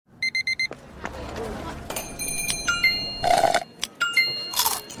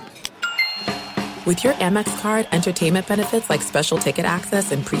With your Amex card, entertainment benefits like special ticket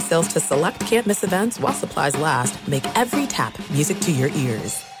access and pre-sales to select can't-miss events while supplies last make every tap music to your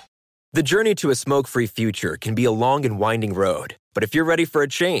ears. The journey to a smoke-free future can be a long and winding road. But if you're ready for a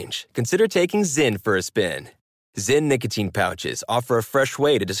change, consider taking Zyn for a spin. Zyn nicotine pouches offer a fresh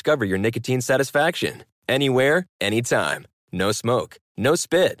way to discover your nicotine satisfaction. Anywhere, anytime. No smoke, no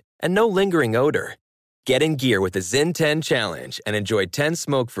spit, and no lingering odor. Get in gear with the Zyn 10 Challenge and enjoy 10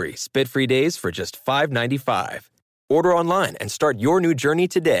 smoke-free, spit-free days for just $5.95. Order online and start your new journey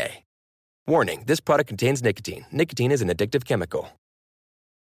today. Warning, this product contains nicotine. Nicotine is an addictive chemical.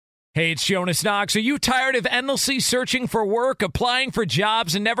 Hey, it's Jonas Knox. Are you tired of endlessly searching for work, applying for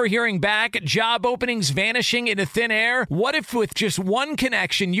jobs, and never hearing back? Job openings vanishing into thin air? What if with just one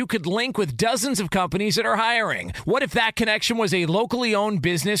connection, you could link with dozens of companies that are hiring? What if that connection was a locally owned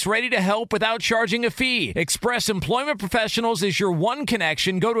business ready to help without charging a fee? Express Employment Professionals is your one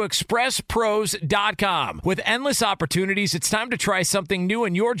connection. Go to expresspros.com. With endless opportunities, it's time to try something new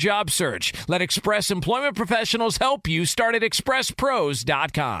in your job search. Let Express Employment Professionals help you. Start at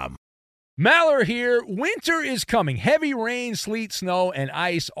expresspros.com. Maller here. Winter is coming. Heavy rain, sleet, snow, and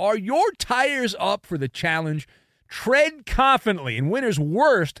ice. Are your tires up for the challenge? Tread confidently in winter's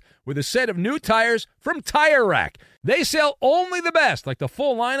worst with a set of new tires from Tire Rack. They sell only the best, like the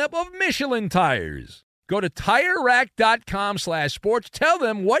full lineup of Michelin tires. Go to TireRack.com/sports. Tell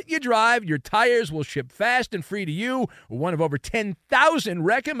them what you drive. Your tires will ship fast and free to you. One of over 10,000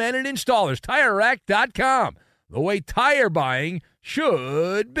 recommended installers. TireRack.com. The way tire buying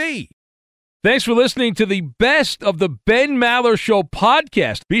should be. Thanks for listening to the Best of the Ben Maller Show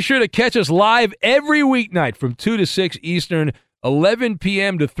podcast. Be sure to catch us live every weeknight from 2 to 6 Eastern, 11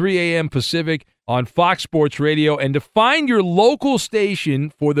 p.m. to 3 a.m. Pacific on Fox Sports Radio. And to find your local station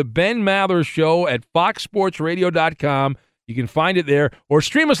for the Ben Maller Show at foxsportsradio.com, you can find it there, or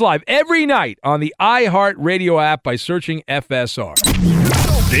stream us live every night on the iHeartRadio app by searching FSR.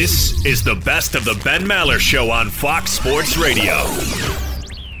 This is the Best of the Ben Maller Show on Fox Sports Radio.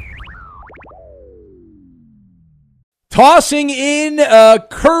 Tossing in a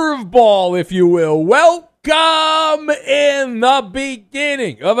curveball, if you will. Welcome in the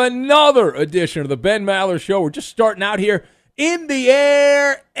beginning of another edition of the Ben Maller Show. We're just starting out here in the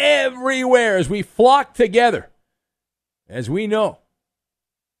air everywhere as we flock together. As we know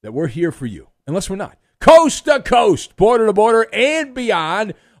that we're here for you, unless we're not. Coast to coast, border to border, and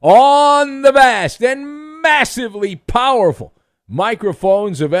beyond on the vast and massively powerful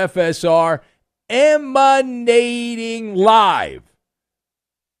microphones of FSR, emanating live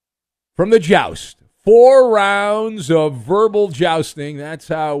from the joust. 4 rounds of verbal jousting. That's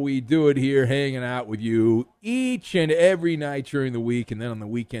how we do it here, hanging out with you each and every night during the week. And then on the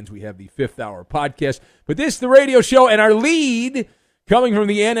weekends, we have the 5th Hour podcast. But this is the radio show, and our lead coming from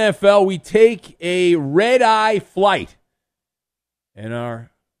the NFL, we take a red-eye flight. And our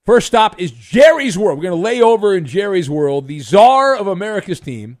first stop is Jerry's World. We're going to lay over in Jerry's World, the czar of America's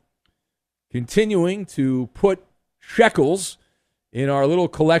team, continuing to put shekels in our little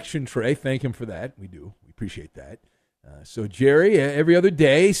collection tray. Thank him for that. We do. We appreciate that. So Jerry, every other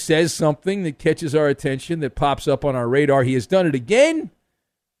day, says something that catches our attention, that pops up on our radar. He has done it again.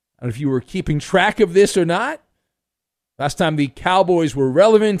 I don't know if you were keeping track of this or not. Last time the Cowboys were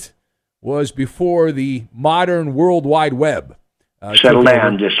relevant was before the modern World Wide Web. Settle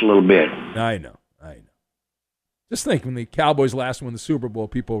down just a little bit. I know. Just think, when the Cowboys last won the Super Bowl,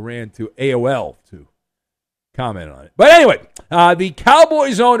 people ran to AOL to comment on it. But anyway, the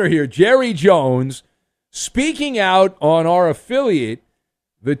Cowboys owner here, Jerry Jones, speaking out on our affiliate,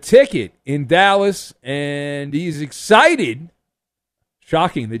 The Ticket in Dallas, and he's excited.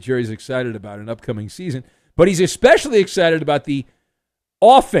 Shocking that Jerry's excited about an upcoming season, but he's especially excited about the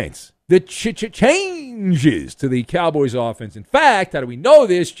offense, the changes to the Cowboys offense. In fact, how do we know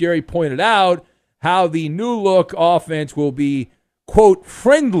this? Jerry pointed out how the new look offense will be, quote,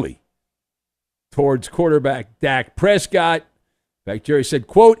 friendly towards quarterback Dak Prescott. In fact, Jerry said,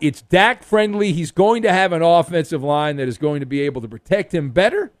 quote, it's Dak friendly. He's going to have an offensive line that is going to be able to protect him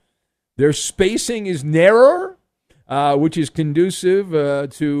better. Their spacing is narrower, which is conducive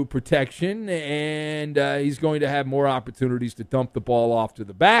to protection, and he's going to have more opportunities to dump the ball off to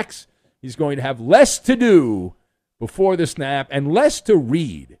the backs. He's going to have less to do before the snap and less to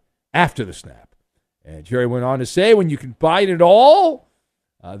read after the snap. And Jerry went on to say, when you combine it all,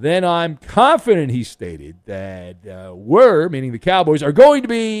 then I'm confident, he stated, that we're, meaning the Cowboys, are going to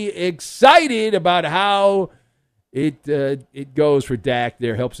be excited about how it goes for Dak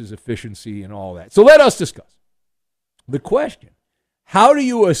there, helps his efficiency and all that. So let us discuss the question. How do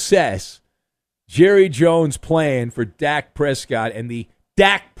you assess Jerry Jones' plan for Dak Prescott and the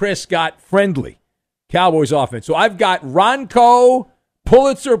Dak Prescott friendly Cowboys offense. So I've got Ronco,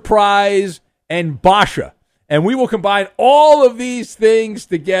 Pulitzer Prize, and Basha. And we will combine all of these things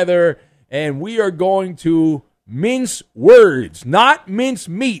together, and we are going to mince words, not mince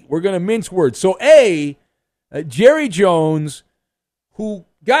meat. We're going to mince words. So Jerry Jones, who,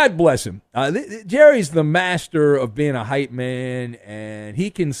 God bless him, Jerry's the master of being a hype man, and he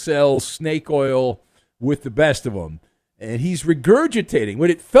can sell snake oil with the best of them. And he's regurgitating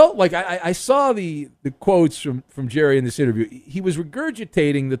what it felt like. I saw the quotes from Jerry in this interview. He was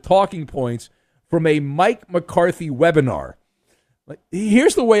regurgitating the talking points from a Mike McCarthy webinar.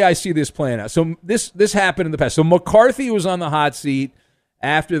 Here's the way I see this playing out. So this happened in the past. So McCarthy was on the hot seat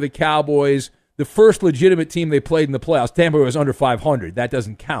after the Cowboys, the first legitimate team they played in the playoffs. Tampa Bay was under 500. That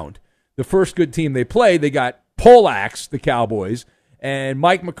doesn't count. The first good team they played, they got poleaxed, the Cowboys. And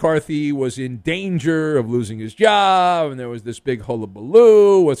Mike McCarthy was in danger of losing his job, and there was this big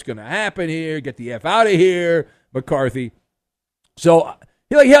hullabaloo. What's going to happen here? Get the F out of here, McCarthy. So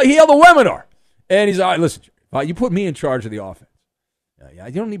he held a webinar, and he's all right, listen, you put me in charge of the offense.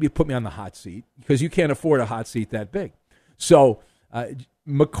 You don't need to put me on the hot seat because you can't afford a hot seat that big. So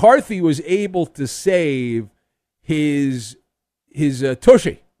McCarthy was able to save his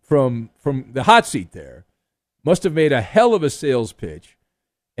tushy from the hot seat there. Must have made a hell of a sales pitch.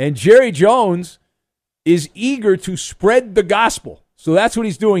 And Jerry Jones is eager to spread the gospel. So that's what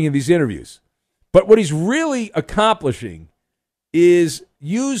he's doing in these interviews. But what he's really accomplishing is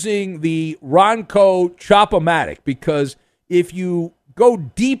using the Ronco Chop-O-Matic, because if you go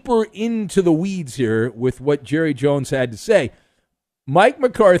deeper into the weeds here with what Jerry Jones had to say, Mike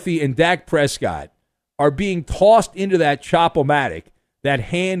McCarthy and Dak Prescott are being tossed into that Chop-O-Matic, that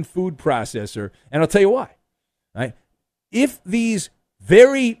hand food processor, and I'll tell you why. Right? If these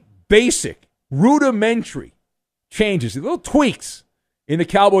very basic, rudimentary changes, little tweaks in the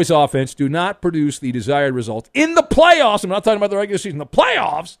Cowboys offense do not produce the desired result in the playoffs, I'm not talking about the regular season, the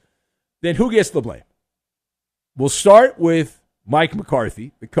playoffs, then who gets the blame? We'll start with Mike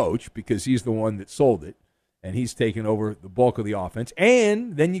McCarthy, the coach, because he's the one that sold it, and he's taken over the bulk of the offense.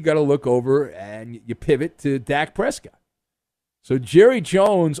 And then you got to look over and you pivot to Dak Prescott. So Jerry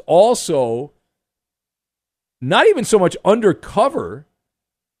Jones also not even so much undercover,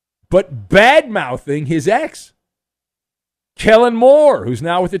 but bad-mouthing his ex, Kellen Moore, who's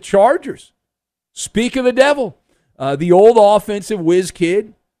now with the Chargers. Speak of the devil. The old offensive whiz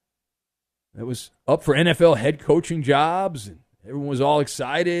kid that was up for NFL head coaching jobs, and everyone was all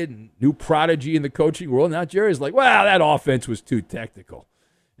excited, and new prodigy in the coaching world. Now Jerry's like, well, that offense was too technical,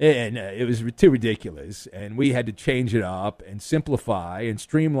 and it was too ridiculous, and we had to change it up and simplify and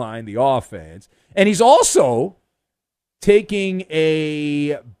streamline the offense. And he's also taking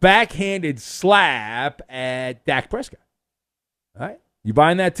a backhanded slap at Dak Prescott. All right? You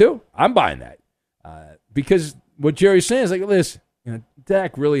buying that too? I'm buying that. Because what Jerry's saying is like, listen,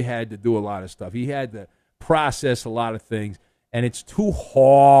 Dak really had to do a lot of stuff. He had to process a lot of things, and it's too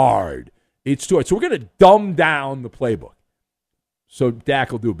hard. It's too hard. So we're going to dumb down the playbook so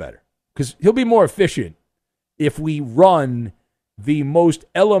Dak will do better. Because he'll be more efficient if we run the most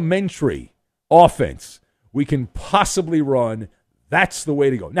elementary offense we can possibly run. That's the way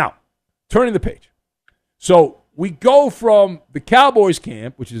to go. Now, turning the page. So we go from the Cowboys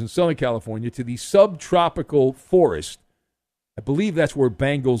camp, which is in Southern California, to the subtropical forest. I believe that's where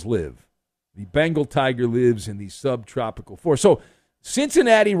Bengals live. The Bengal tiger lives in the subtropical forest. So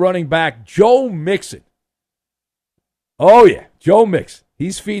Cincinnati running back Joe Mixon. Oh, yeah, Joe Mixon.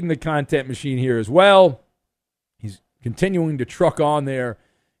 He's feeding the content machine here as well. He's continuing to truck on there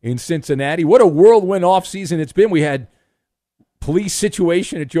in Cincinnati. What a whirlwind offseason it's been. We had police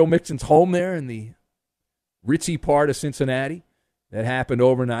situation at Joe Mixon's home there in the ritzy part of Cincinnati. That happened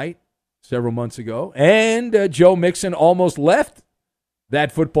overnight several months ago. And Joe Mixon almost left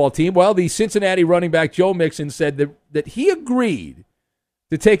that football team. Well, the Cincinnati running back Joe Mixon said that he agreed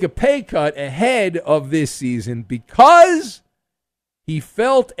to take a pay cut ahead of this season because he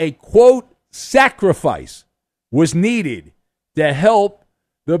felt a, quote, sacrifice was needed to help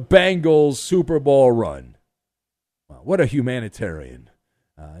the Bengals Super Bowl run. Wow, what a humanitarian.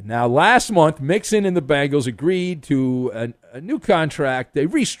 Now, last month, Mixon and the Bengals agreed to a new contract, a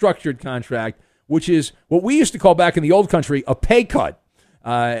restructured contract, which is what we used to call back in the old country a pay cut.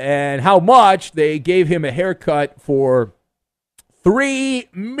 And how much? They gave him a haircut for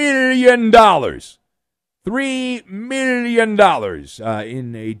 $3 million. $3 million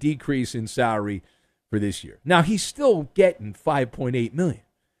in a decrease in salary for this year. Now, he's still getting $5.8 million.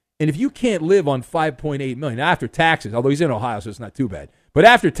 And if you can't live on $5.8 million after taxes, although he's in Ohio, so it's not too bad. But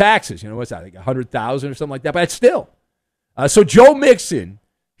after taxes, what's that, like $100,000 or something like that? But still. So Joe Mixon,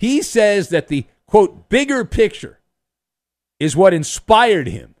 he says that the, quote, bigger picture is what inspired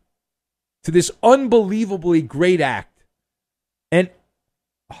him to this unbelievably great act. And,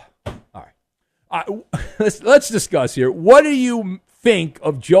 all right, let's discuss here. What do you think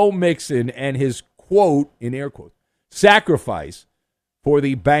of Joe Mixon and his quote, in air quotes, sacrifice for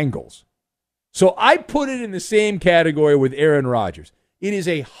the Bengals? So I put it in the same category with Aaron Rodgers. It is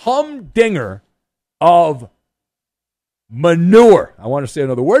a humdinger of manure. I want to say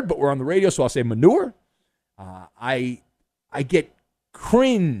another word, but we're on the radio, so I'll say manure. I get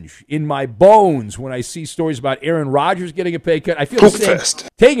cringe in my bones when I see stories about Aaron Rodgers getting a pay cut. I feel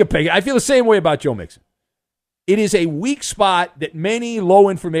taking a pay cut. I feel the same way about Joe Mixon. It is a weak spot that many low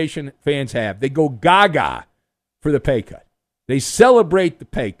information fans have. They go gaga for the pay cut. They celebrate the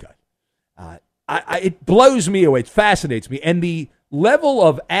pay cut. It blows me away. It fascinates me. And the level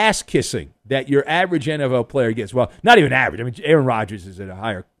of ass kissing that your average NFL player gets, well, not even average. I mean, Aaron Rodgers is at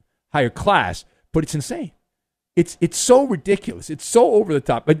a higher class, but it's insane. It's so ridiculous. It's so over the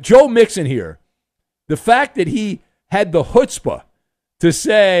top. But Joe Mixon here, the fact that he had the chutzpah to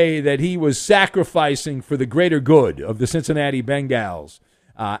say that he was sacrificing for the greater good of the Cincinnati Bengals,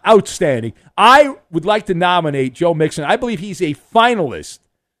 outstanding. I would like to nominate Joe Mixon. I believe he's a finalist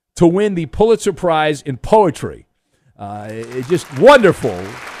to win the Pulitzer Prize in poetry. It's just wonderful.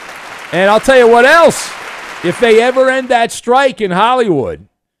 And I'll tell you what else. If they ever end that strike in Hollywood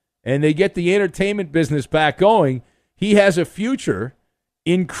and they get the entertainment business back going, he has a future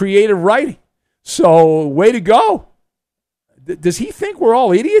in creative writing. So, way to go. Does he think we're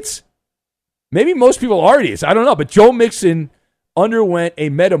all idiots? Maybe most people are idiots. I don't know. But Joe Mixon underwent a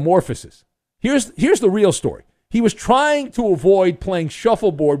metamorphosis. Here's the real story. He was trying to avoid playing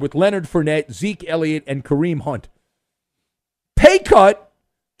shuffleboard with Leonard Fournette, Zeke Elliott, and Kareem Hunt. Pay cut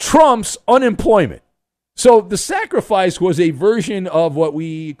trumps unemployment. So the sacrifice was a version of what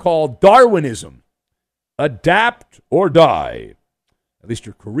we call Darwinism. Adapt or die. At least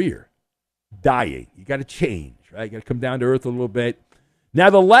your career. Dying. You got to change, right? You got to come down to earth a little bit. Now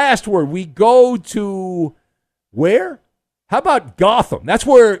the last word, we go to where? How about Gotham? That's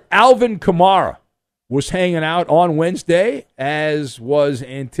where Alvin Kamara was hanging out on Wednesday, as was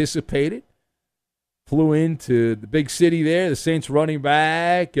anticipated. Flew into the big city there, the Saints running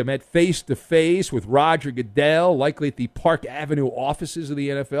back, met face-to-face with Roger Goodell, likely at the Park Avenue offices of the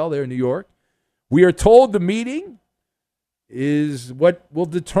NFL there in New York. We are told the meeting is what will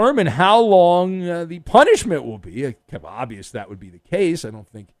determine how long the punishment will be. It's kind of obvious that would be the case. I don't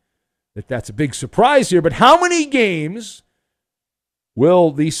think that that's a big surprise here. But how many games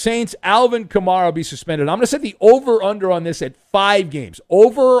will the Saints' Alvin Kamara be suspended? I'm going to set the over-under on this at 5 games.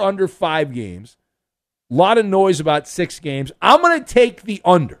 Over or under 5 games. A lot of noise about 6 games. I'm going to take the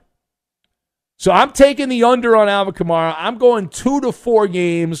under. So I'm taking the under on Alvin Kamara. I'm going 2 to 4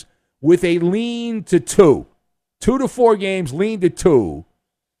 games with a lean to 2. 2 to 4 games, lean to 2.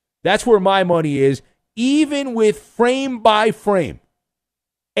 That's where my money is. Even with frame-by-frame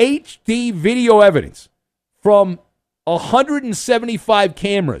HD video evidence from 175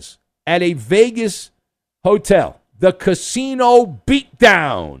 cameras at a Vegas hotel. The casino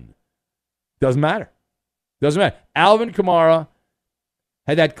beatdown. Doesn't matter. Doesn't matter. Alvin Kamara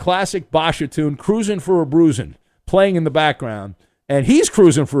had that classic Basha tune, Cruising for a Bruisin', playing in the background. And he's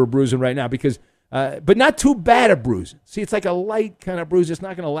cruising for a bruising right now because, but not too bad a bruising. See, it's like a light kind of bruise. It's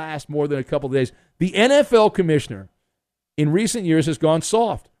not going to last more than a couple of days. The NFL commissioner in recent years has gone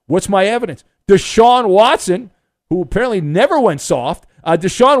soft. What's my evidence? Deshaun Watson, who apparently never went soft.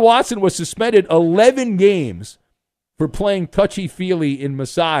 Deshaun Watson was suspended 11 games for playing touchy-feely in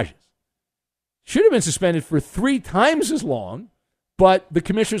massages. Should have been suspended for 3 times as long, but the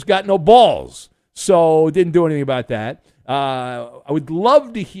commissioner's got no balls, so didn't do anything about that. I would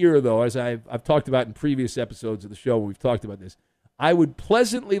love to hear, though, as I've talked about in previous episodes of the show when we've talked about this, I would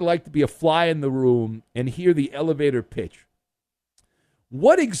pleasantly like to be a fly in the room and hear the elevator pitch.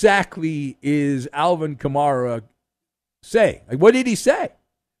 What exactly is Alvin Kamara saying? Like, what did he say?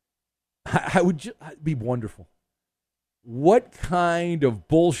 I would it'd be wonderful. What kind of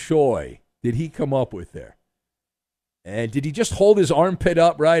bullshoy did he come up with there? And did he just hold his armpit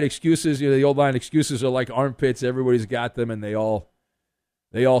up, right? Excuses, the old line, excuses are like armpits. Everybody's got them, and they all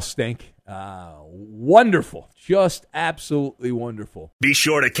stink. Wonderful. Just absolutely wonderful. Be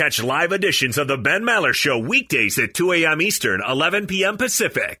sure to catch live editions of the Ben Maller Show weekdays at 2 a.m. Eastern, 11 p.m.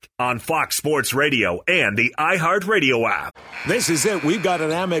 Pacific on Fox Sports Radio and the iHeartRadio app. This is it. We've got an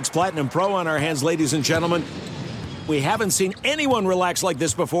Amex Platinum Pro on our hands, ladies and gentlemen. We haven't seen anyone relax like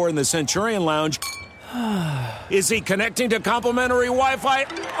this before in the Centurion Lounge. Is he connecting to complimentary Wi-Fi?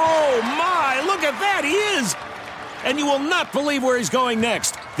 Oh, my. Look at that. He is. And you will not believe where he's going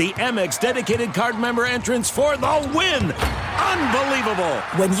next. The Amex dedicated card member entrance for the win. Unbelievable.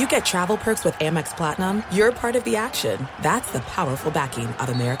 When you get travel perks with Amex Platinum, you're part of the action. That's the powerful backing of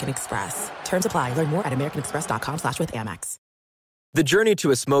American Express. Terms apply. Learn more at americanexpress.com/withAmex. The journey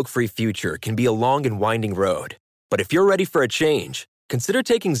to a smoke-free future can be a long and winding road. But if you're ready for a change, consider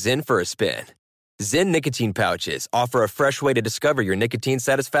taking Zyn for a spin. Zyn nicotine pouches offer a fresh way to discover your nicotine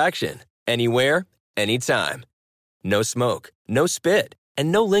satisfaction. Anywhere, anytime. No smoke, no spit,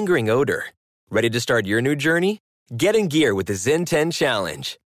 and no lingering odor. Ready to start your new journey? Get in gear with the Zyn 10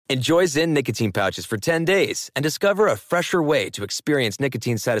 Challenge. Enjoy Zyn nicotine pouches for 10 days and discover a fresher way to experience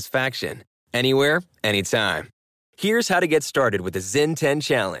nicotine satisfaction. Anywhere, anytime. Here's how to get started with the Zyn 10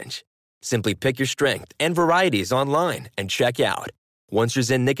 Challenge. Simply pick your strength and varieties online and check out. Once your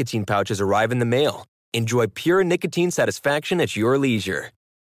Zyn nicotine pouches arrive in the mail, enjoy pure nicotine satisfaction at your leisure.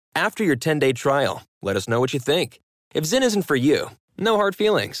 After your 10-day trial, let us know what you think. If Zyn isn't for you, no hard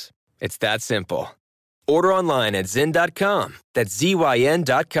feelings. It's that simple. Order online at Zyn.com, that's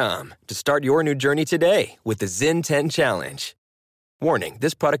ZYN.com, to start your new journey today with the Zyn 10 Challenge. Warning,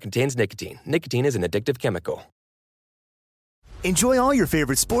 this product contains nicotine. Nicotine is an addictive chemical. Enjoy all your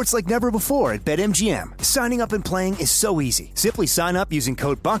favorite sports like never before at BetMGM. Signing up and playing is so easy. Simply sign up using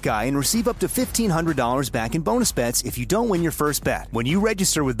code Buckeye and receive up to $1,500 back in bonus bets if you don't win your first bet. When you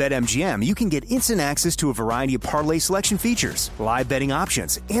register with BetMGM, you can get instant access to a variety of parlay selection features, live betting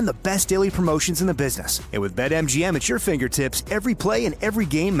options, and the best daily promotions in the business. And with BetMGM at your fingertips, every play and every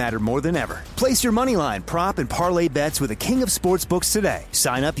game matter more than ever. Place your moneyline, prop, and parlay bets with the king of sportsbooks today.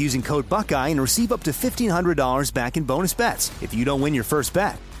 Sign up using code Buckeye and receive up to $1,500 back in bonus bets if you don't win your first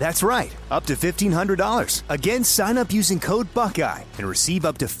bet. That's right, up to $1,500. Again, sign up using code Buckeye and receive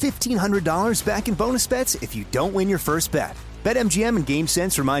up to $1,500 back in bonus bets if you don't win your first bet. BetMGM and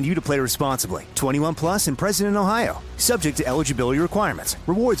GameSense remind you to play responsibly. 21 plus and present in Ohio. Subject to eligibility requirements.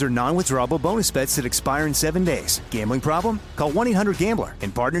 Rewards are non-withdrawable bonus bets that expire in 7 days. Gambling problem? Call 1-800-GAMBLER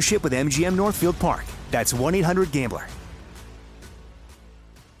in partnership with MGM Northfield Park. That's 1-800-GAMBLER.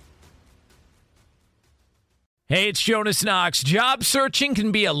 Hey, it's Jonas Knox. Job searching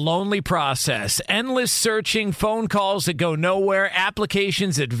can be a lonely process. Endless searching, phone calls that go nowhere,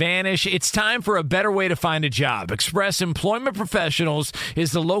 applications that vanish. It's time for a better way to find a job. Express Employment Professionals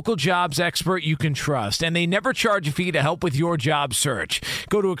is the local jobs expert you can trust, and they never charge a fee to help with your job search.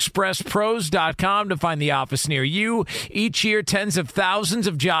 Go to expresspros.com to find the office near you. Each year, tens of thousands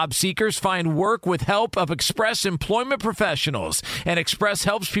of job seekers find work with help of Express Employment Professionals, and Express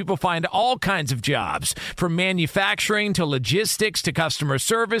helps people find all kinds of jobs, from manufacturing to logistics to customer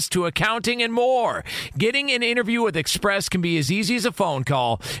service to accounting and more. Getting an interview with Express can be as easy as a phone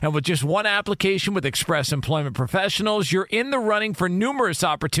call, and with just one application with Express Employment Professionals, you're in the running for numerous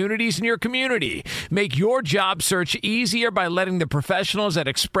opportunities in your community. Make your job search easier by letting the professionals at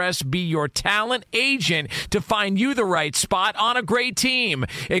Express be your talent agent to find you the right spot on a great team.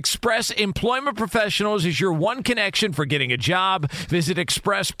 Express Employment Professionals is your one connection for getting a job. Visit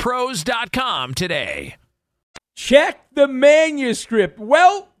expresspros.com today. Check the manuscript.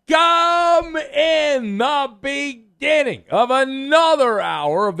 Welcome in the beginning of another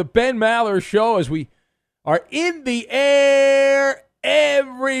hour of the Ben Maller Show as we are in the air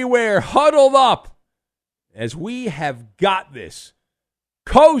everywhere, huddled up as we have got this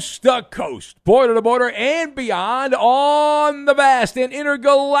coast to coast, border to border, and beyond on the vast and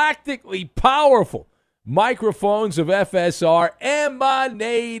intergalactically powerful microphones of FSR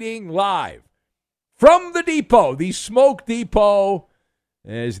emanating live from the depot, the Smoke Depot,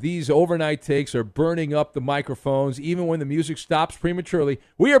 as these overnight takes are burning up the microphones, even when the music stops prematurely.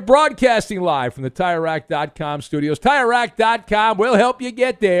 We are broadcasting live from the TireRack.com studios. TireRack.com will help you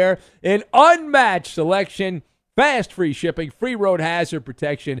get there. An unmatched selection, fast free shipping, free road hazard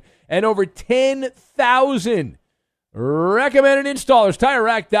protection, and over 10,000 recommended installers.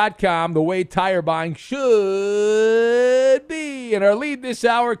 TireRack.com, the way tire buying should be. And our lead this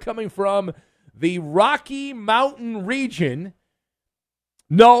hour coming from the Rocky Mountain region.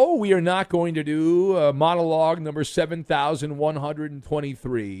 No, we are not going to do monologue number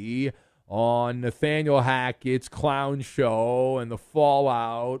 7,123 on Nathaniel Hackett's clown show and the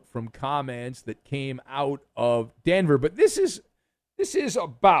fallout from comments that came out of Denver. But this is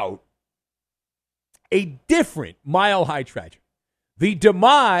about a different mile-high tragedy. The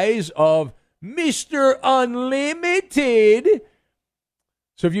demise of Mr. Unlimited.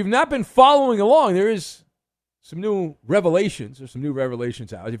 So if you've not been following along, there is some new revelations. There's some new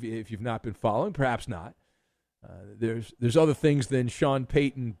revelations out. If you've not been following, perhaps not. There's other things than Sean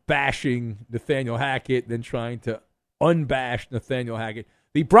Payton bashing Nathaniel Hackett than trying to unbash Nathaniel Hackett.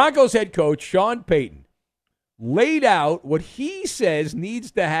 The Broncos head coach, Sean Payton, laid out what he says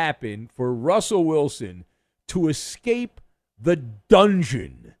needs to happen for Russell Wilson to escape the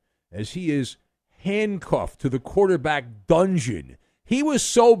dungeon, as he is handcuffed to the quarterback dungeon. He was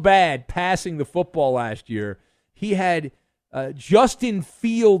so bad passing the football last year, he had Justin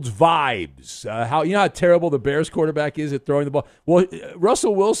Fields vibes. How terrible the Bears quarterback is at throwing the ball? Well,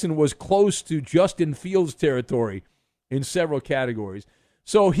 Russell Wilson was close to Justin Fields territory in several categories.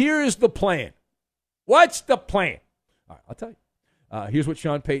 So here is the plan. What's the plan? All right, I'll tell you. Here's what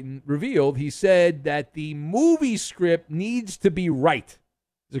Sean Payton revealed. He said that the movie script needs to be right.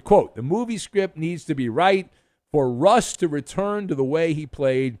 It's a quote. The movie script needs to be right for Russ to return to the way he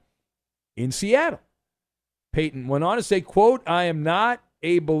played in Seattle. Payton went on to say, quote, I am not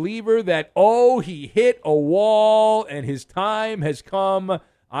a believer that, he hit a wall and his time has come.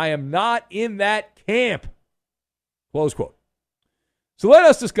 I am not in that camp. Close quote. So let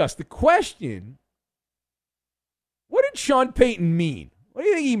us discuss the question. What did Sean Payton mean? What do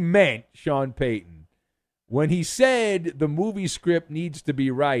you think he meant, Sean Payton, when he said the movie script needs to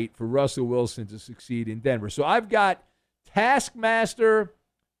be right for Russell Wilson to succeed in Denver? So I've got Taskmaster,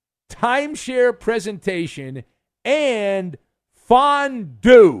 timeshare presentation, and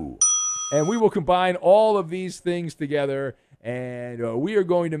fondue. And we will combine all of these things together, and we are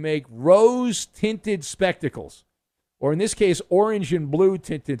going to make rose-tinted spectacles, or in this case, orange and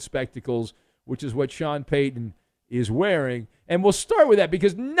blue-tinted spectacles, which is what Sean Payton is wearing. And we'll start with that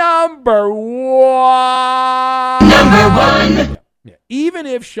because number one. Yeah. Even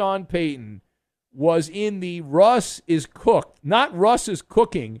if Sean Payton was in the Russ is cooked, not Russ is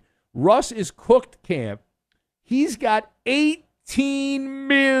cooking, Russ is cooked camp, he's got 18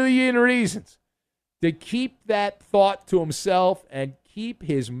 million reasons to keep that thought to himself and keep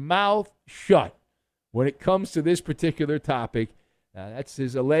his mouth shut when it comes to this particular topic. That's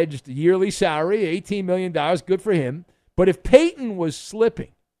his alleged yearly salary, $18 million, good for him. But if Payton was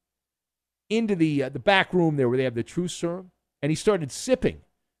slipping into the back room there where they have the truth serum, and he started sipping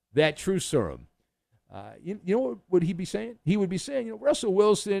that truth serum, you know what would he be saying? He would be saying, Russell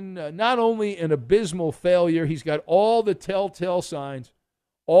Wilson, not only an abysmal failure, he's got all the telltale signs,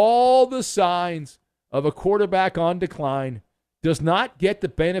 all the signs of a quarterback on decline, does not get the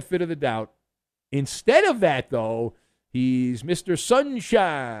benefit of the doubt. Instead of that, though, he's Mr.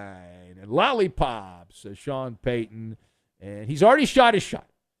 Sunshine and Lollipops, Sean Payton, and he's already shot his shot,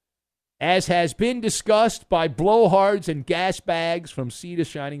 as has been discussed by blowhards and gas bags from sea to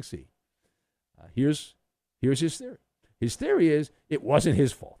shining sea. Here's his theory. His theory is it wasn't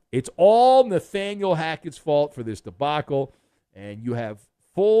his fault. It's all Nathaniel Hackett's fault for this debacle, and you have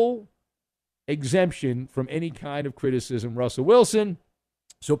full exemption from any kind of criticism, Russell Wilson.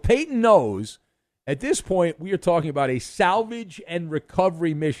 So Payton knows at this point we are talking about a salvage and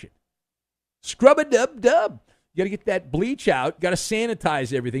recovery mission. Scrub-a-dub-dub. You got to get that bleach out. Got to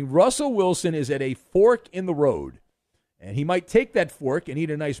sanitize everything. Russell Wilson is at a fork in the road, and he might take that fork and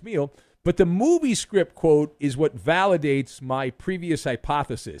eat a nice meal. But the movie script quote is what validates my previous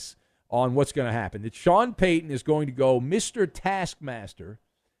hypothesis on what's going to happen. That Sean Payton is going to go Mr. Taskmaster,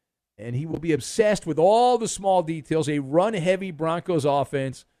 and he will be obsessed with all the small details, a run-heavy Broncos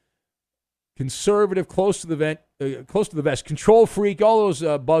offense, conservative, close to the vest, control freak, all those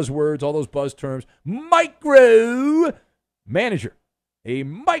buzzwords, all those buzz terms, micro manager, a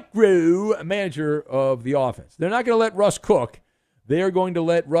micro manager of the offense. They're not going to let Russ cook. They are going to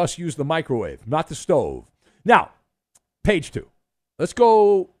let Russ use the microwave, not the stove. Now, page 2. Let's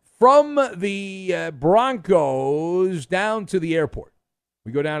go from the Broncos down to the airport.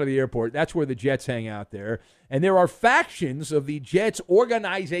 We go down to the airport. That's where the Jets hang out there. And there are factions of the Jets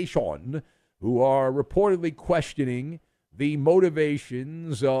organization who are reportedly questioning the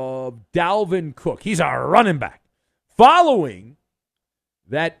motivations of Dalvin Cook. He's a running back. Following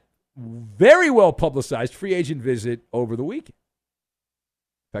that very well-publicized free agent visit over the weekend.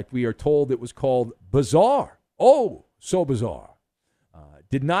 In fact, we are told it was called bizarre. Oh, so bizarre.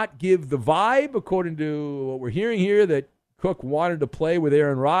 Did not give the vibe, according to what we're hearing here, that Cook wanted to play with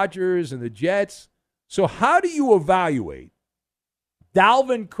Aaron Rodgers and the Jets. So how do you evaluate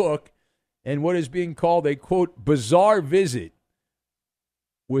Dalvin Cook and what is being called a, quote, bizarre visit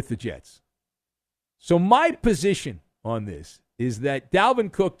with the Jets? So my position on this is that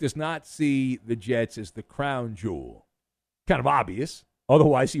Dalvin Cook does not see the Jets as the crown jewel. Kind of obvious.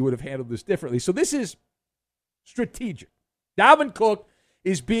 Otherwise, he would have handled this differently. So this is strategic. Dalvin Cook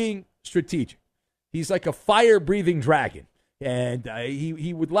is being strategic. He's like a fire-breathing dragon. And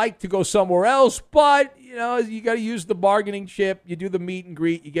he would like to go somewhere else, but, you got to use the bargaining chip. You do the meet and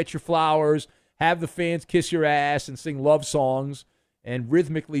greet. You get your flowers, have the fans kiss your ass and sing love songs and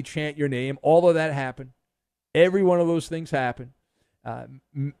rhythmically chant your name. All of that happened. Every one of those things happen.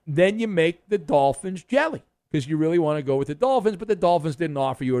 Then you make the Dolphins jelly because you really want to go with the Dolphins, but the Dolphins didn't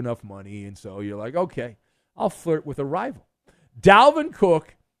offer you enough money, and so you're like, okay, I'll flirt with a rival. Dalvin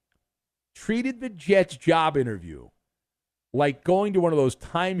Cook treated the Jets job interview like going to one of those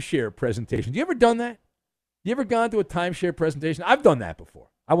timeshare presentations. You ever done that? You ever gone to a timeshare presentation? I've done that before.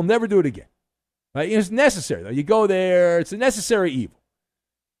 I will never do it again. Right? It's necessary, though. You go there. It's a necessary evil.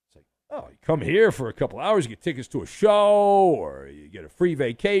 It's like, oh, you come here for a couple hours, you get tickets to a show, or you get a free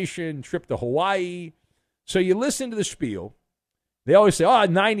vacation, trip to Hawaii. So you listen to the spiel. They always say,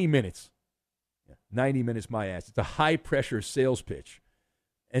 90 minutes. 90 minutes, my ass. It's a high-pressure sales pitch.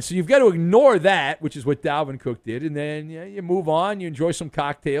 And so you've got to ignore that, which is what Dalvin Cook did, and then you move on. You enjoy some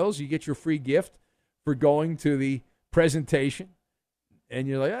cocktails. You get your free gift for going to the presentation. And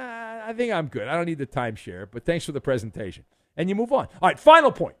you're like, I think I'm good. I don't need the timeshare, but thanks for the presentation. And you move on. All right,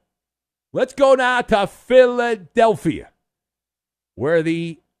 final point. Let's go now to Philadelphia, where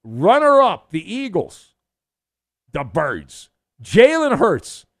the runner-up, the Eagles, the Birds, Jalen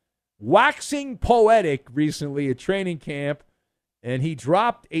Hurts, waxing poetic recently at training camp, and he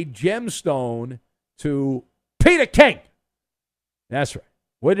dropped a gemstone to Peter King. That's right.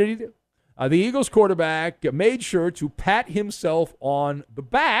 What did he do? The Eagles quarterback made sure to pat himself on the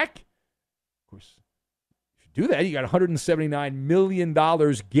back. Of course, if you do that, you got $179 million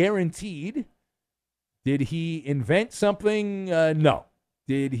guaranteed. Did he invent something? No.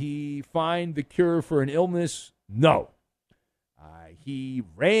 Did he find the cure for an illness? No. He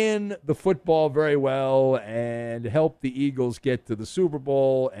ran the football very well and helped the Eagles get to the Super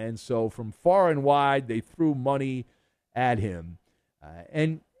Bowl. And so from far and wide, they threw money at him.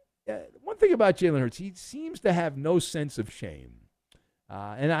 One thing about Jalen Hurts, he seems to have no sense of shame.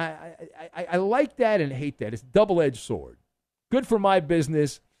 And I like that and hate that. It's a double-edged sword. Good for my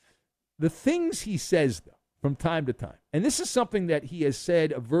business. The things he says, though, from time to time, and this is something that he has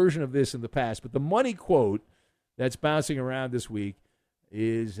said, a version of this in the past, but the money quote that's bouncing around this week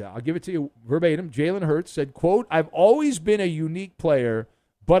is, I'll give it to you verbatim. Jalen Hurts said, quote, "I've always been a unique player,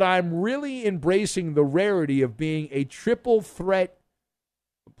 but I'm really embracing the rarity of being a triple threat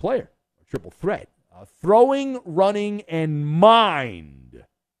player, triple threat, throwing, running, and mind,"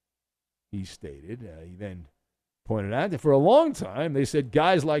 he stated. He then pointed out that for a long time, they said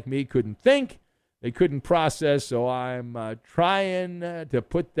guys like me couldn't think, they couldn't process, so I'm trying to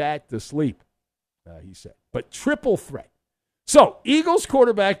put that to sleep, he said. But triple threat. So, Eagles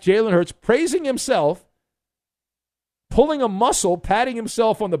quarterback Jalen Hurts praising himself, pulling a muscle, patting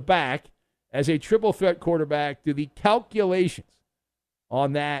himself on the back as a triple threat quarterback. Do the calculations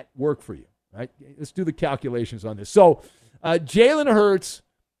on that work for you? Right? Let's do the calculations on this. So, Jalen Hurts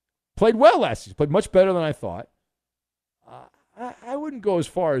played well last season, played much better than I thought. I wouldn't go as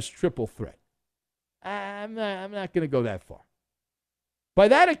far as triple threat. I'm not going to go that far. By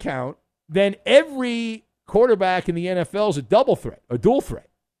that account, then every quarterback in the NFL is a double threat, a dual threat,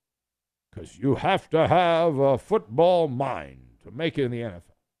 because you have to have a football mind to make it in the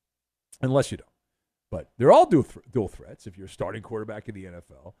NFL, unless you don't. But they're all dual threats if you're a starting quarterback in the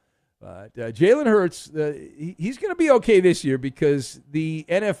NFL. But Jalen Hurts, he's going to be okay this year because the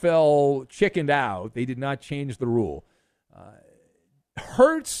NFL chickened out. They did not change the rule.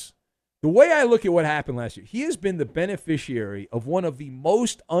 Hurts, the way I look at what happened last year, he has been the beneficiary of one of the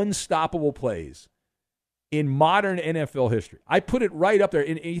most unstoppable plays in modern NFL history. I put it right up there.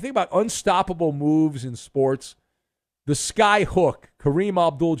 And you think about unstoppable moves in sports, the sky hook, Kareem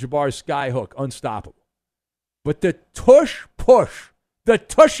Abdul-Jabbar's sky hook, unstoppable. But the tush push, the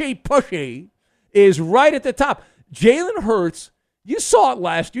tushy pushy is right at the top. Jalen Hurts, you saw it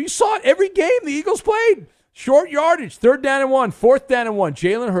last year. You saw it every game the Eagles played. Short yardage, 3rd down and 1, 4th down and 1.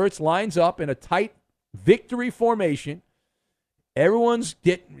 Jalen Hurts lines up in a tight victory formation. Everyone's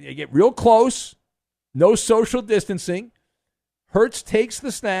get real close. No social distancing. Hurts takes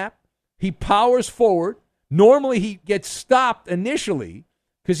the snap. He powers forward. Normally he gets stopped initially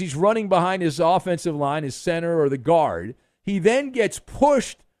because he's running behind his offensive line, his center or the guard. He then gets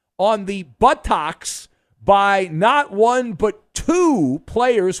pushed on the buttocks by not one but 2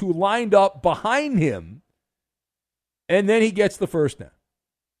 players who lined up behind him. And then he gets the first down.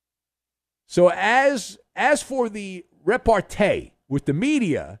 So as for the repartee with the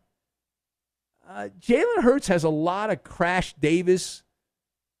media, Jalen Hurts has a lot of Crash Davis,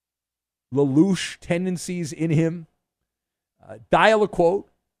 Lelouch tendencies in him. Dial a quote.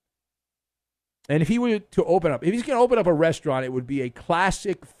 And if he were to open up, if he's going to open up a restaurant, it would be a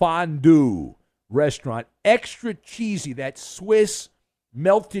classic fondue restaurant. Extra cheesy, that Swiss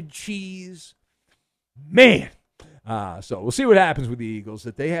melted cheese. Man. So we'll see what happens with the Eagles.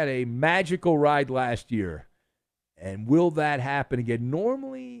 That they had a magical ride last year And will that happen again?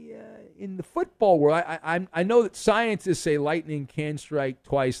 Normally, in the football world, I know that scientists say lightning can strike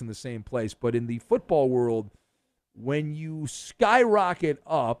twice in the same place, but in the football world, when you skyrocket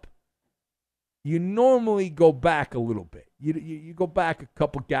up, you normally go back a little bit. You go back a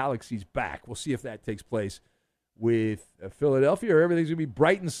couple galaxies back. We'll see if that takes place with Philadelphia, or everything's going to be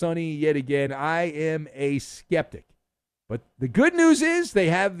bright and sunny yet again. I am a skeptic. But the good news is they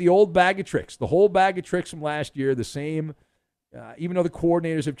have the old bag of tricks, the whole bag of tricks from last year, the same, even though the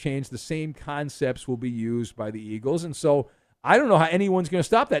coordinators have changed, the same concepts will be used by the Eagles. And so I don't know how anyone's going to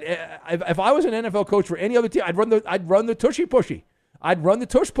stop that. If I was an NFL coach for any other team, I'd run the tushy pushy. I'd run the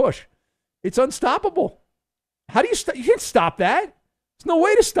tush push. It's unstoppable. How do you you can't stop that. There's no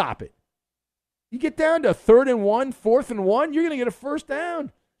way to stop it. You get down to 3rd and 1, 4th and 1, you're going to get a first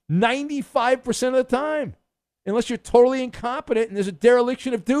down 95% of the time. Unless you're totally incompetent and there's a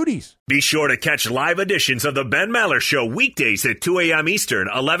dereliction of duties. Be sure to catch live editions of the Ben Maller Show weekdays at 2 a.m. Eastern,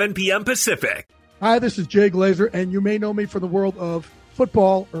 11 p.m. Pacific. Hi, this is Jay Glazer, and you may know me from the world of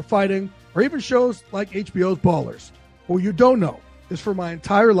football or fighting or even shows like HBO's Ballers. What you don't know is for my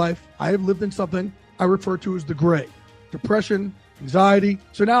entire life, I have lived in something I refer to as the gray. Depression, anxiety.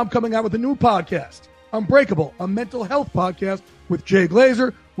 So now I'm coming out with a new podcast, Unbreakable, a mental health podcast with Jay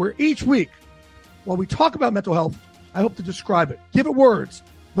Glazer, where each week, while we talk about mental health, I hope to describe it. Give it words.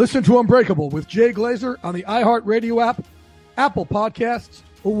 Listen to Unbreakable with Jay Glazer on the iHeartRadio app, Apple Podcasts,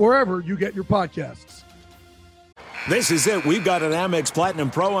 or wherever you get your podcasts. This is it. We've got an Amex Platinum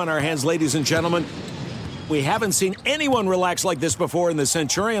Pro on our hands, ladies and gentlemen. We haven't seen anyone relax like this before in the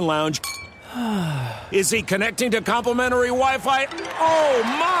Centurion Lounge. Is he connecting to complimentary Wi-Fi? Oh,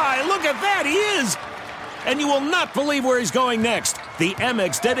 my. Look at that. He is. And you will not believe where he's going next. The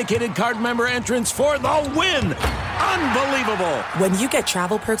Amex dedicated card member entrance for the win. Unbelievable. When you get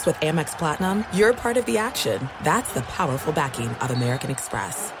travel perks with Amex Platinum, you're part of the action. That's the powerful backing of American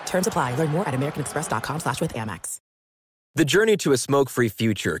Express. Terms apply. Learn more at americanexpress.com/withAmex. The journey to a smoke-free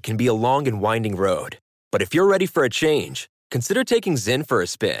future can be a long and winding road. But if you're ready for a change, consider taking Zyn for a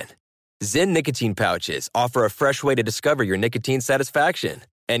spin. Zyn nicotine pouches offer a fresh way to discover your nicotine satisfaction.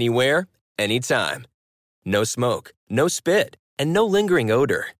 Anywhere, anytime. No smoke, no spit, and no lingering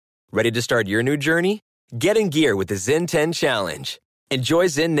odor. Ready to start your new journey? Get in gear with the Zyn 10 Challenge. Enjoy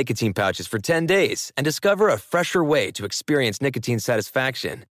Zyn nicotine pouches for 10 days and discover a fresher way to experience nicotine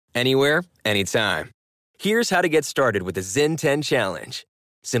satisfaction. Anywhere, anytime. Here's how to get started with the Zyn 10 Challenge.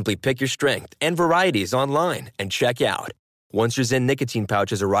 Simply pick your strength and varieties online and check out. Once your Zyn nicotine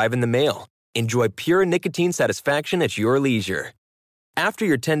pouches arrive in the mail, enjoy pure nicotine satisfaction at your leisure. After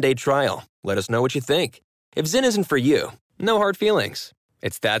your 10-day trial, let us know what you think. If Zyn isn't for you, no hard feelings.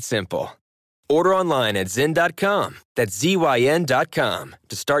 It's that simple. Order online at Zyn.com, that's ZYN.com,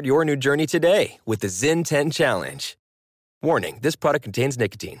 to start your new journey today with the Zyn 10 Challenge. Warning, this product contains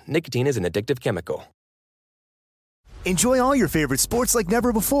nicotine. Nicotine is an addictive chemical. Enjoy all your favorite sports like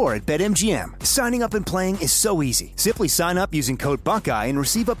never before at BetMGM. Signing up and playing is so easy. Simply sign up using code Buckeye and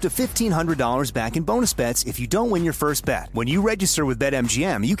receive up to $1,500 back in bonus bets if you don't win your first bet. When you register with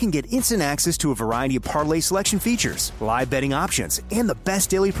BetMGM, you can get instant access to a variety of parlay selection features, live betting options, and the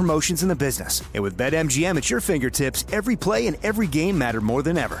best daily promotions in the business. And with BetMGM at your fingertips, every play and every game matter more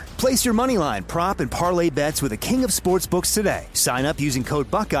than ever. Place your moneyline, prop, and parlay bets with the king of sportsbooks today. Sign up using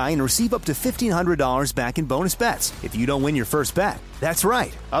code Buckeye and receive up to $1,500 back in bonus bets if you don't win your first bet. That's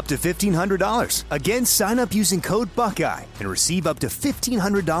right, up to $1,500. Again, sign up using code Buckeye and receive up to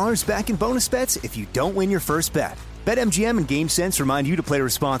 $1,500 back in bonus bets if you don't win your first bet. BetMGM and GameSense remind you to play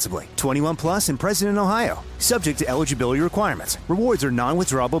responsibly. 21 plus and present in Ohio. Subject to eligibility requirements. Rewards are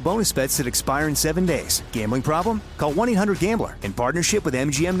non-withdrawable bonus bets that expire in 7 days. Gambling problem? Call 1-800-GAMBLER in partnership with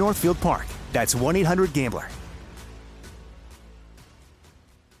MGM Northfield Park. That's 1-800-GAMBLER.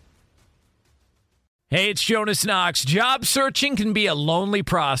 Hey, it's Jonas Knox. Job searching can be a lonely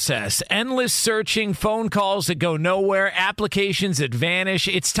process. Endless searching, phone calls that go nowhere, applications that vanish.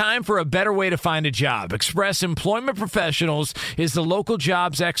 It's time for a better way to find a job. Express Employment Professionals is the local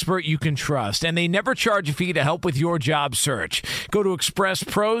jobs expert you can trust, and they never charge a fee to help with your job search. Go to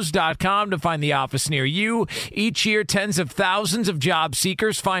expresspros.com to find the office near you. Each year, tens of thousands of job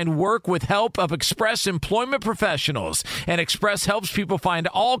seekers find work with help of Express Employment Professionals, and Express helps people find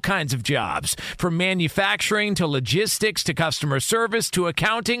all kinds of jobs, from manufacturing manufacturing to logistics to customer service to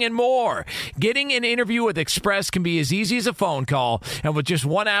accounting and more. Getting an interview with Express can be as easy as a phone call. And with just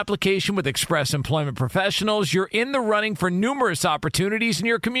one application with Express Employment Professionals, you're in the running for numerous opportunities in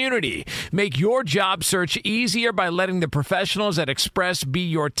your community. Make your job search easier by letting the professionals at Express be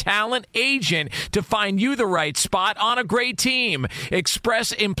your talent agent to find you the right spot on a great team.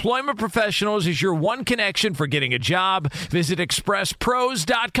 Express Employment Professionals is your one connection for getting a job. Visit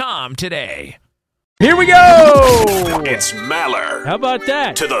expresspros.com today. Here we go! It's Maller. How about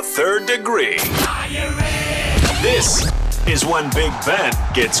that? To the third degree. This is when Big Ben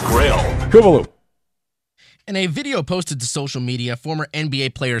gets grilled. Kuvalu. In a video posted to social media, former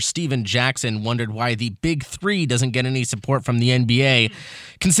NBA player Steven Jackson wondered why the Big Three doesn't get any support from the NBA,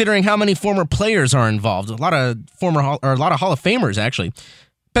 considering how many former players are involved. A lot of Hall of Famers, actually.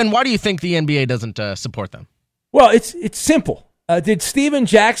 Ben, why do you think the NBA doesn't support them? Well, it's simple. Did Steven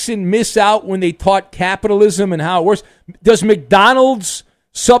Jackson miss out when they taught capitalism and how it works? Does McDonald's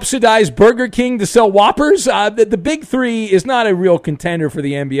subsidize Burger King to sell Whoppers? The Big Three is not a real contender for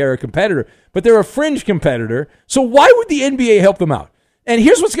the NBA or a competitor, but they're a fringe competitor. So why would the NBA help them out? And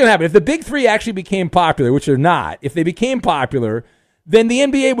here's what's going to happen. If the Big Three actually became popular, which they're not, if they became popular, then the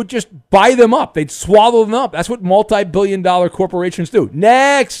NBA would just buy them up. They'd swallow them up. That's what multi-billion-dollar corporations do.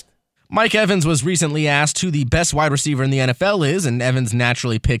 Next. Mike Evans was recently asked who the best wide receiver in the NFL is, and Evans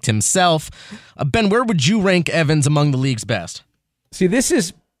naturally picked himself. Ben, where would you rank Evans among the league's best? See, this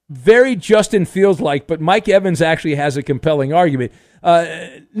is very Justin Fields-like, but Mike Evans actually has a compelling argument.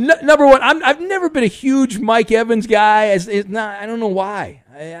 Number one, I've never been a huge Mike Evans guy. I don't know why.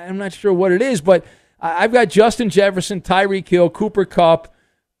 I'm not sure what it is, but I've got Justin Jefferson, Tyreek Hill, Cooper Kupp,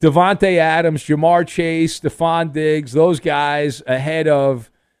 Devontae Adams, Jamar Chase, Stephon Diggs, those guys ahead of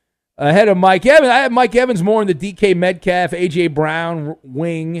Mike Evans. I have Mike Evans more in the DK Metcalf, A.J. Brown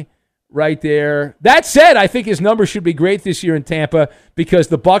wing right there. That said, I think his numbers should be great this year in Tampa because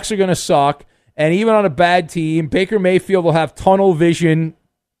the Bucs are going to suck, and even on a bad team, Baker Mayfield will have tunnel vision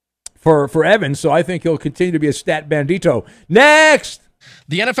for Evans, so I think he'll continue to be a stat bandito. Next!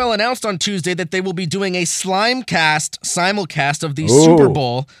 The NFL announced on Tuesday that they will be doing a Slimecast simulcast of the Super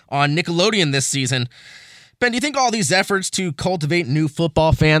Bowl on Nickelodeon this season. Ben, do you think all these efforts to cultivate new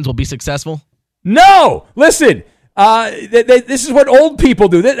football fans will be successful? No! Listen, this is what old people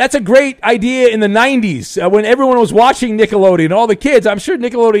do. That's a great idea in the 90s when everyone was watching Nickelodeon, all the kids. I'm sure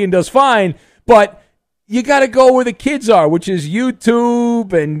Nickelodeon does fine, but you got to go where the kids are, which is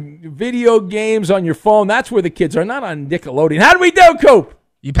YouTube and video games on your phone. That's where the kids are, not on Nickelodeon. How do we do, Coop?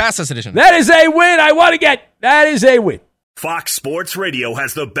 You passed this edition. That is a win. I want to get. That is a win. Fox Sports Radio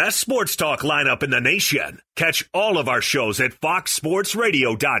has the best sports talk lineup in the nation. Catch all of our shows at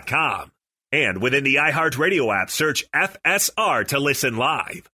foxsportsradio.com. And within the iHeartRadio app, search FSR to listen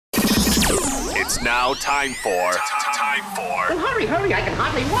live. It's now time for... Well, hurry, I can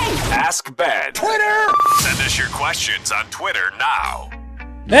hardly wait. Ask Ben. Twitter! Send us your questions on Twitter now.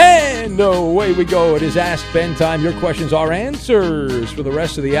 And away we go. It is Ask Ben time. Your questions are answers for the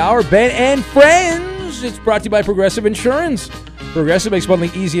rest of the hour. Ben and Friends. It's brought to you by Progressive Insurance. Progressive makes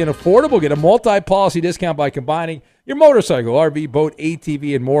bundling easy and affordable. Get a multi-policy discount by combining your motorcycle, RV, boat,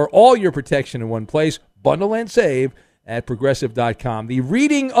 ATV, and more. All your protection in one place. Bundle and save at Progressive.com. The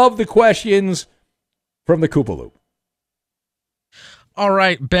reading of the questions from the Koopa Loop. All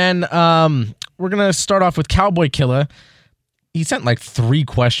right, Ben. We're going to start off with Cowboy Killer. He sent like 3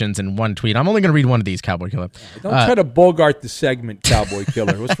 questions in one tweet. I'm only going to read one of these, Cowboy Killer. Don't try to bogart the segment, Cowboy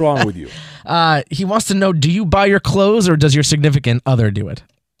Killer. What's wrong with you? He wants to know, do you buy your clothes or does your significant other do it?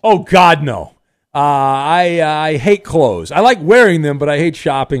 Oh, God, no. I hate clothes. I like wearing them, but I hate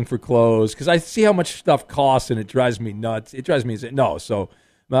shopping for clothes because I see how much stuff costs and it drives me nuts. It drives me insane. No, so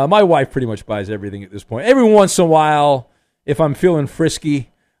my wife pretty much buys everything at this point. Every once in a while, if I'm feeling frisky,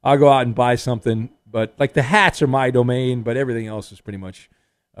 I'll go out and buy something. But like the hats are my domain, but everything else is pretty much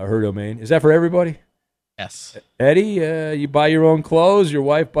her domain. Is that for everybody? Yes. Eddie, you buy your own clothes? Your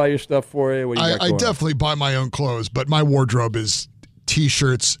wife buy your stuff for you? What do you got I definitely buy my own clothes, but my wardrobe is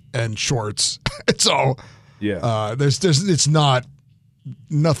T-shirts and shorts. So yeah, it's not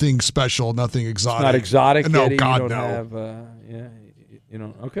nothing special, nothing exotic. It's not exotic. No, Eddie, God, you don't no. Have, you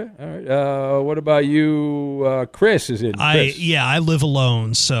know. Okay, all right. What about you? Chris is in. Chris. I live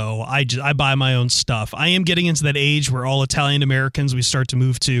alone, so I buy my own stuff. I am getting into that age where all Italian Americans we start to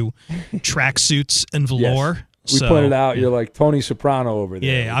move to tracksuits and velour. Yes. We pointed out you're like Tony Soprano over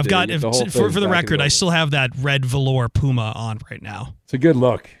there. Yeah, I've got for the record, I still have that red velour Puma on right now. It's a good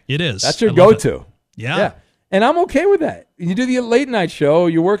look. It is. That's your go-to. Yeah. And I'm okay with that. You do the late night show,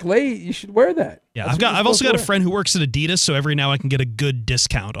 you work late, you should wear that. Yeah, I've also got a friend who works at Adidas, so every now I can get a good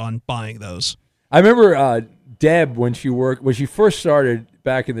discount on buying those. I remember Deb when she first started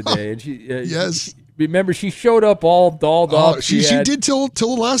back in the day, and she yes. Remember, she showed up all dolled up. She did till the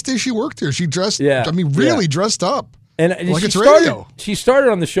last day she worked here. She dressed. Yeah, I mean, really dressed up. And like it's radio. She started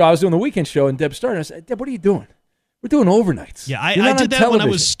on the show. I was doing the weekend show, and Deb started. I said, Deb, what are you doing? We're doing overnights. Yeah, I did that when I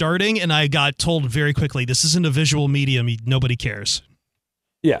was starting, and I got told very quickly, this isn't a visual medium. Nobody cares.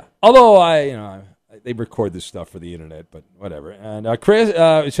 Yeah. Although they record this stuff for the internet, but whatever. And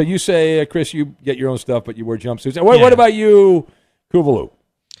Chris, so you say, Chris, you get your own stuff, but you wear jumpsuits. What about you, Kuvalu?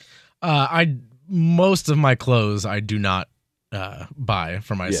 Most of my clothes I do not buy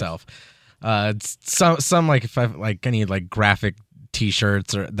for myself. Yes. Some like if I like any like graphic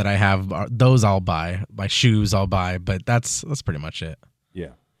T-shirts or that I have, those I'll buy. My shoes I'll buy, but that's pretty much it.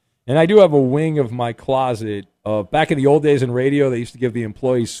 Yeah, and I do have a wing of my closet. Back in the old days in radio, they used to give the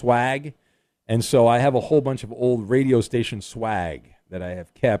employees swag, and so I have a whole bunch of old radio station swag that I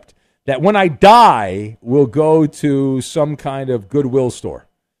have kept. That when I die will go to some kind of Goodwill store.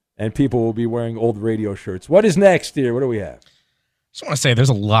 And people will be wearing old radio shirts. What is next here? What do we have? I just want to say there's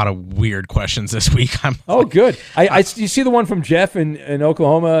a lot of weird questions this week. Good. You see the one from Jeff in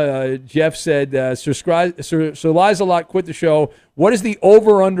Oklahoma? Jeff said, Sir Lies-A-Lot quit the show. What is the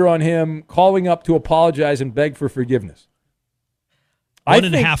over-under on him calling up to apologize and beg for forgiveness?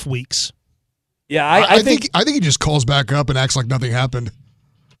 1.5 weeks. Yeah, I think he just calls back up and acts like nothing happened.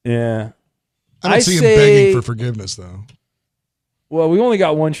 Yeah. I don't see him begging for forgiveness, though. Well, we only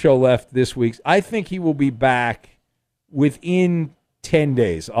got one show left this week. I think he will be back within 10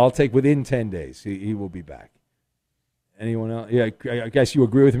 days. I'll take within 10 days. He will be back. Anyone else? Yeah, I guess you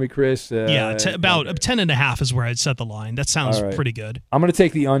agree with me, Chris? About 10.5 is where I'd set the line. That sounds pretty good. I'm going to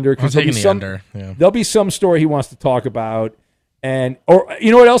take the under because there'll be some story he wants to talk about. Or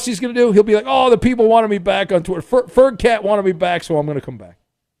you know what else he's going to do? He'll be like, the people wanted me back on Twitter. Ferg Cat wanted me back, so I'm going to come back.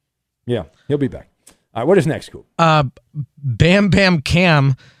 Yeah, he'll be back. All right, what is next, Coop? Bam Bam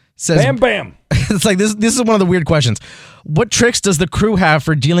Cam says... Bam Bam! It's like, this is one of the weird questions. What tricks does the crew have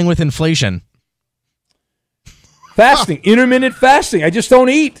for dealing with inflation? Fasting. Intermittent fasting. I just don't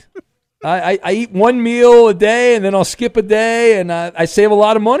eat. I eat one meal a day, and then I'll skip a day, and I save a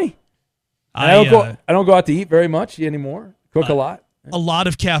lot of money. I don't go out to eat very much anymore. Cook a lot. A lot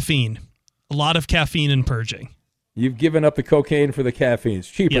of caffeine. A lot of caffeine and purging. You've given up the cocaine for the caffeine. It's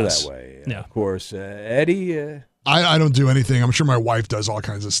cheaper that way, yeah. Of course. Eddie? I don't do anything. I'm sure my wife does all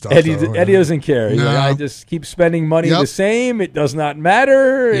kinds of stuff. Eddie doesn't care. No. I just keep spending money the same. It does not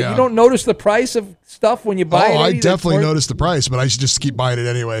matter. Yeah. You don't notice the price of stuff when you buy it. I definitely notice the price, but I just keep buying it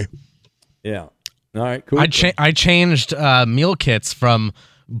anyway. Yeah. All right, cool. I changed meal kits from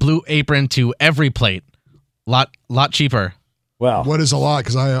Blue Apron to Every Plate. Lot cheaper. Wow. What is a lot?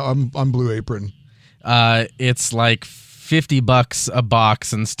 Because I'm Blue Apron. It's like $50 a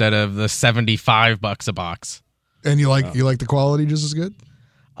box instead of the $75 a box. And you like the quality just as good?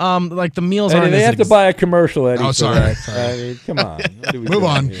 Like the meals Eddie, aren't. They have to buy a commercial, Eddie. Oh, sorry. I mean, come on. Move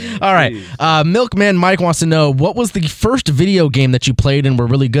on. Here? All right. Milkman Mike wants to know, what was the first video game that you played and were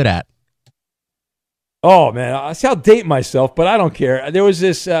really good at? Oh, man. I'll date myself, but I don't care. There was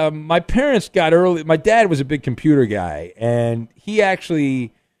this, my parents got early. My dad was a big computer guy, and he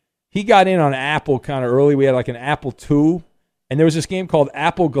got in on Apple kind of early. We had like an Apple II, and there was this game called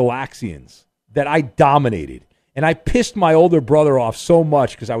Apple Galaxians that I dominated. And I pissed my older brother off so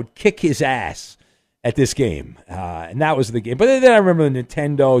much because I would kick his ass at this game. And that was the game. But then I remember the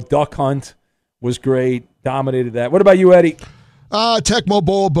Nintendo Duck Hunt was great. Dominated that. What about you, Eddie? Tecmo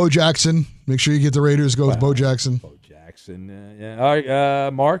Bowl, Bo Jackson. Make sure you get the Raiders. Go with Bo Jackson. Bo Jackson. Yeah. All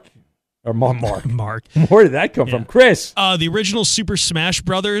right, Mark? Or Mark. Mark. Where did that come from? Chris. The original Super Smash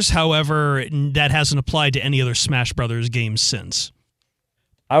Brothers. However, that hasn't applied to any other Smash Brothers games since.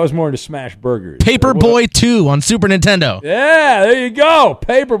 I was more into Smash Burgers. Paperboy 2 on Super Nintendo. Yeah, there you go.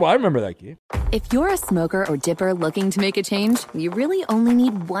 Paperboy. I remember that game. If you're a smoker or dipper looking to make a change, you really only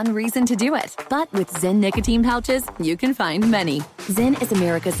need one reason to do it. But with Zyn nicotine pouches, you can find many. Zyn is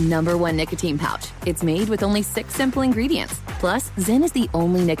America's #1 nicotine pouch. It's made with only 6 simple ingredients. Plus, Zyn is the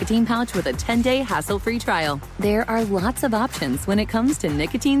only nicotine pouch with a 10-day hassle-free trial. There are lots of options when it comes to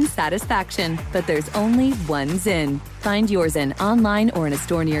nicotine satisfaction, but there's only one Zyn. Find your Zyn online or in a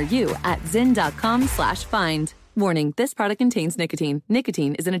store near you at zyn.com/find. Warning, this product contains nicotine.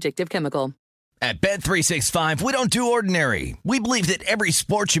 Nicotine is an addictive chemical. At Bet365, we don't do ordinary. We believe that every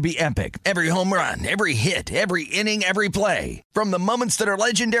sport should be epic. Every home run, every hit, every inning, every play. From the moments that are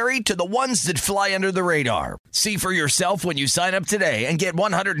legendary to the ones that fly under the radar. See for yourself when you sign up today and get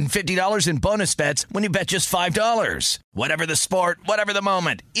 $150 in bonus bets when you bet just $5. Whatever the sport, whatever the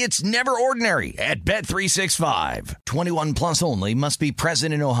moment, it's never ordinary at Bet365. 21 plus only. Must be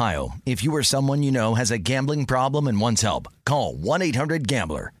present in Ohio. If you or someone you know has a gambling problem and wants help, call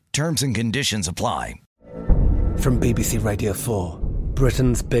 1-800-GAMBLER. Terms and conditions apply. From BBC Radio 4,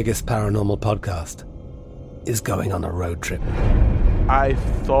 Britain's biggest paranormal podcast is going on a road trip. I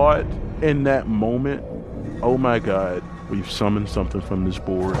thought in that moment, oh my God, we've summoned something from this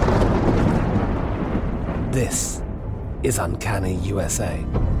board. This is Uncanny USA.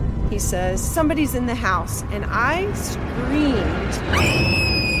 He says, somebody's in the house, and I screamed.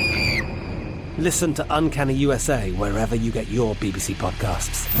 Listen to Uncanny USA wherever you get your BBC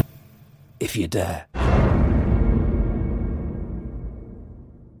podcasts, if you dare.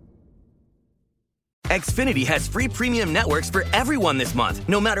 Xfinity has free premium networks for everyone this month,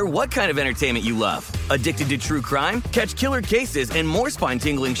 no matter what kind of entertainment you love. Addicted to true crime? Catch killer cases and more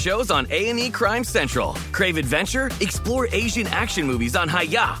spine-tingling shows on A&E Crime Central. Crave adventure? Explore Asian action movies on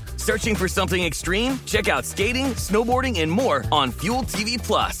Hi-Ya. Searching for something extreme? Check out skating, snowboarding, and more on Fuel TV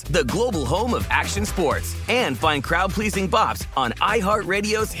Plus, the global home of action sports. And find crowd-pleasing bops on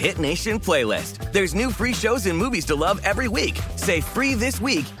iHeartRadio's Hit Nation playlist. There's new free shows and movies to love every week. Say free this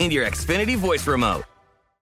week in your Xfinity voice remote.